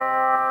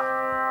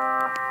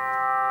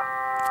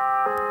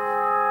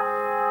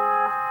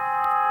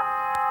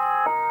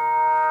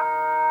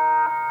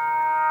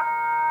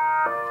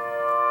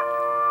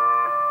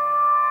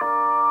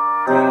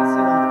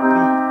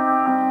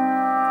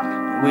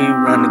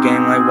run the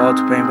game like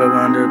Walter Payne, but we're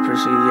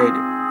underappreciated.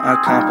 Our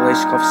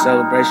compilation called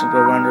Celebrations,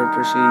 but we're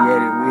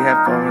underappreciated. We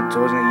have foreign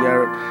tours in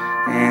Europe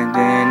and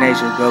in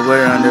Asia, but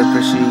we're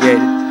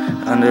underappreciated.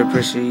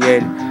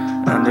 Underappreciated.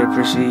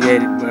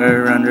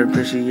 We're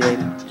underappreciated.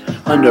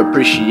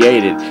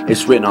 Underappreciated,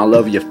 it's written all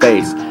over your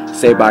face.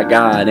 Saved by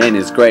God and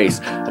His grace,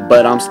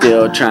 but I'm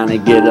still trying to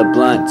get a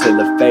blunt to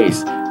the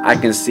face. I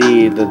can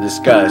see the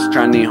disgust,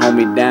 trying to hold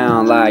me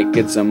down like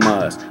it's a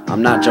must.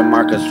 I'm not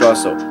Jamarcus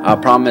Russell, I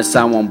promise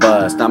I won't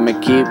bust. I'ma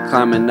keep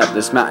climbing up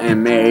this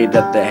mountain, made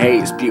up the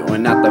hate,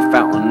 spewing out the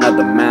fountain of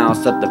the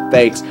mouths of the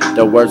fakes.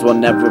 The words will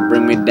never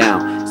bring me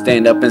down.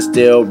 Stand up and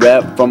still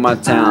rep for my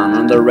town.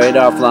 On the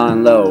radar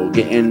flying low,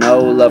 getting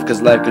no love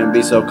cause life can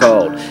be so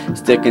cold.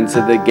 Sticking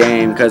to the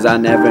game cause I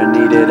never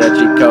needed a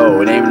cheat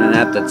code. Aiming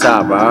at the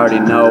top, I already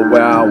know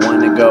where I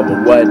wanna go.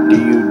 But what do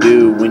you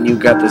do when you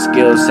got the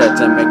skill set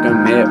to make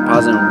them hit?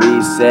 Pause and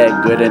reset,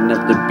 good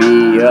enough to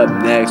be up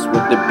next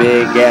with the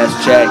big ass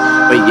check.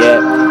 But yet,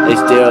 they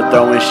still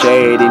throwing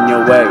shade in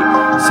your way.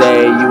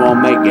 Say you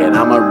won't make it,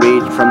 I'ma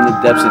reach from the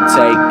depths and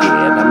take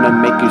it. I'ma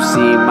make you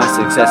see my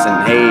success and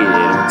hate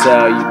it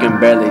until you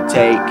can barely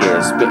take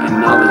it.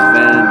 Spitting all this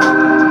venom,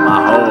 I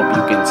hope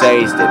you can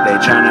taste it. They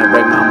tryna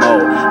break my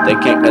mold, they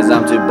can't cause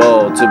I'm too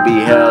bold to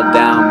be held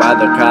down by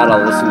the crowd.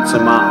 I'll listen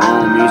to my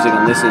own music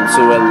and listen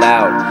to it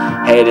loud.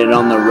 Hated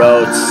on the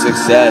road to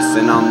success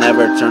and I'll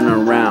never turn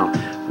around.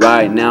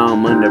 Right now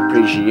I'm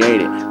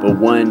underappreciated, but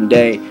one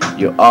day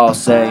you'll all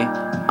say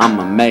I'm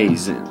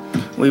amazing.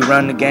 We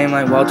run the game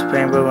like Walter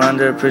Payne, but we're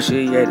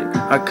underappreciated.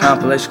 Our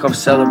compilation called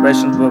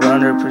Celebrations, but we're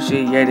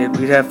underappreciated.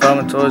 We have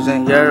foreign tours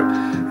in Europe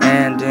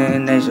and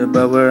in Asia,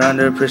 but we're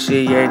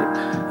underappreciated.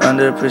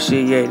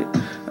 Underappreciated.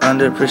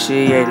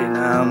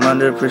 Now I'm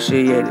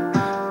underappreciated.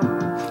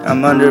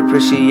 I'm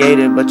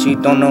underappreciated, but you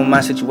don't know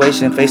my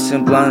situation.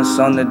 Facing blunts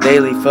on the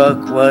daily.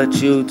 Fuck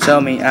what you tell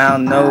me, I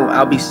don't know.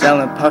 I'll be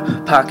selling,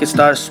 pockets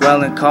start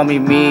swelling. Call me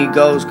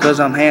Migos, cause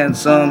I'm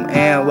handsome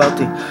and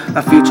wealthy.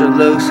 My future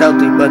looks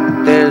healthy, but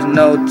there's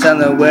no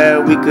telling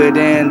where we could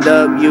end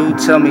up. You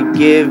tell me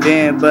give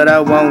in, but I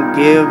won't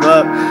give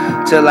up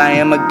till I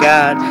am a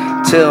god.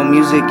 Till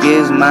music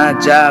is my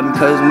job,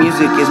 because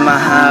music is my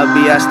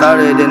hobby. I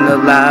started in the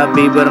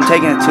lobby, but I'm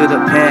taking it to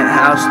the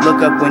penthouse.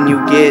 Look up when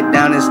you get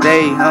down and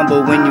stay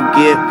humble when you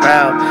get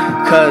proud,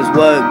 cause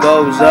what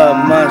goes up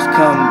must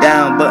come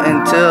down. But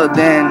until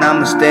then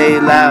I'ma stay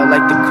loud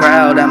like the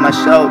crowd at my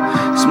show.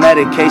 This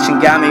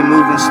medication got me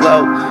moving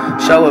slow.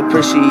 Show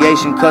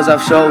appreciation cause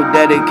I've showed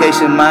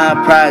dedication. My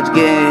pride's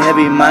getting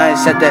heavy, mind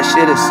set that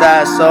shit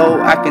aside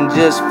so I can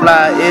just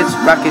fly. It's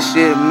rocket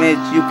shit,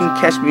 Mitch, you can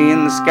catch me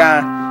in the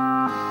sky.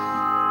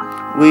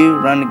 We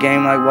run the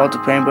game like Walter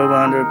Payne, but we're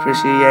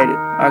underappreciated.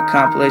 Our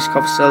compilation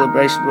called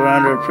Celebrations, but we're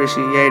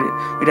underappreciated.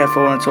 We have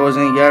foreign tours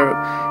in Europe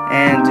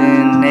and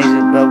in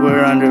Asia, but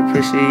we're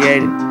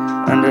underappreciated.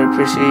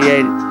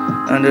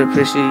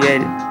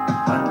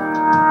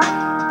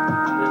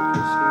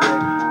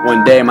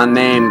 One day my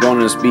name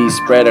gonna be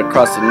spread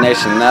across the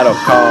nation. That'll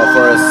call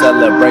for a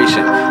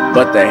celebration.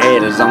 But the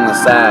haters on the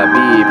side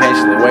be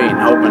patiently waiting,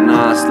 hoping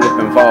I slip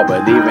and fall.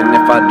 But even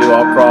if I do,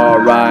 I'll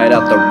crawl right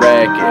out the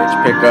wreckage,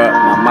 pick up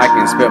my mic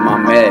and spit my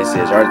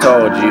message. I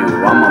told you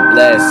I'm a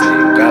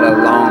blessing. Got a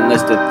long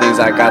list of things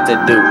I got to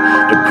do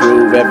to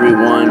prove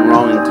everyone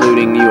wrong,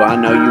 including you. I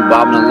know you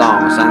bobbing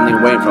along,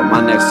 silently waiting for my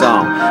next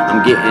song.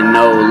 I'm getting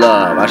no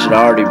love, I should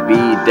already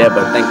be dead,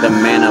 but thank the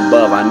man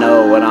above. I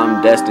know what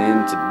I'm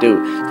destined to do.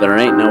 There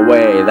ain't no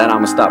way that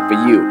I'ma stop for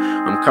you.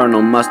 I'm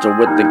Colonel Mustard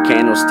with the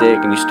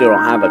candlestick, and you still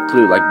don't have a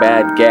clue. Like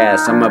bad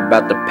gas, I'm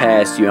about to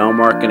pass you. I'm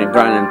working and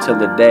grinding until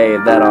the day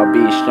that I'll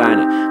be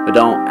shining. But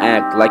don't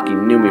act like you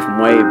knew me from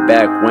way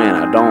back when.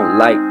 I don't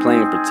like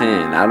playing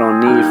pretend, I don't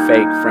need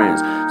fake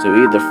friends. So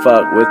either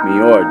fuck with me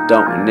or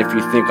don't. And if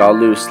you think I'll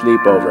lose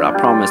sleep over, I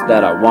promise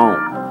that I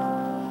won't.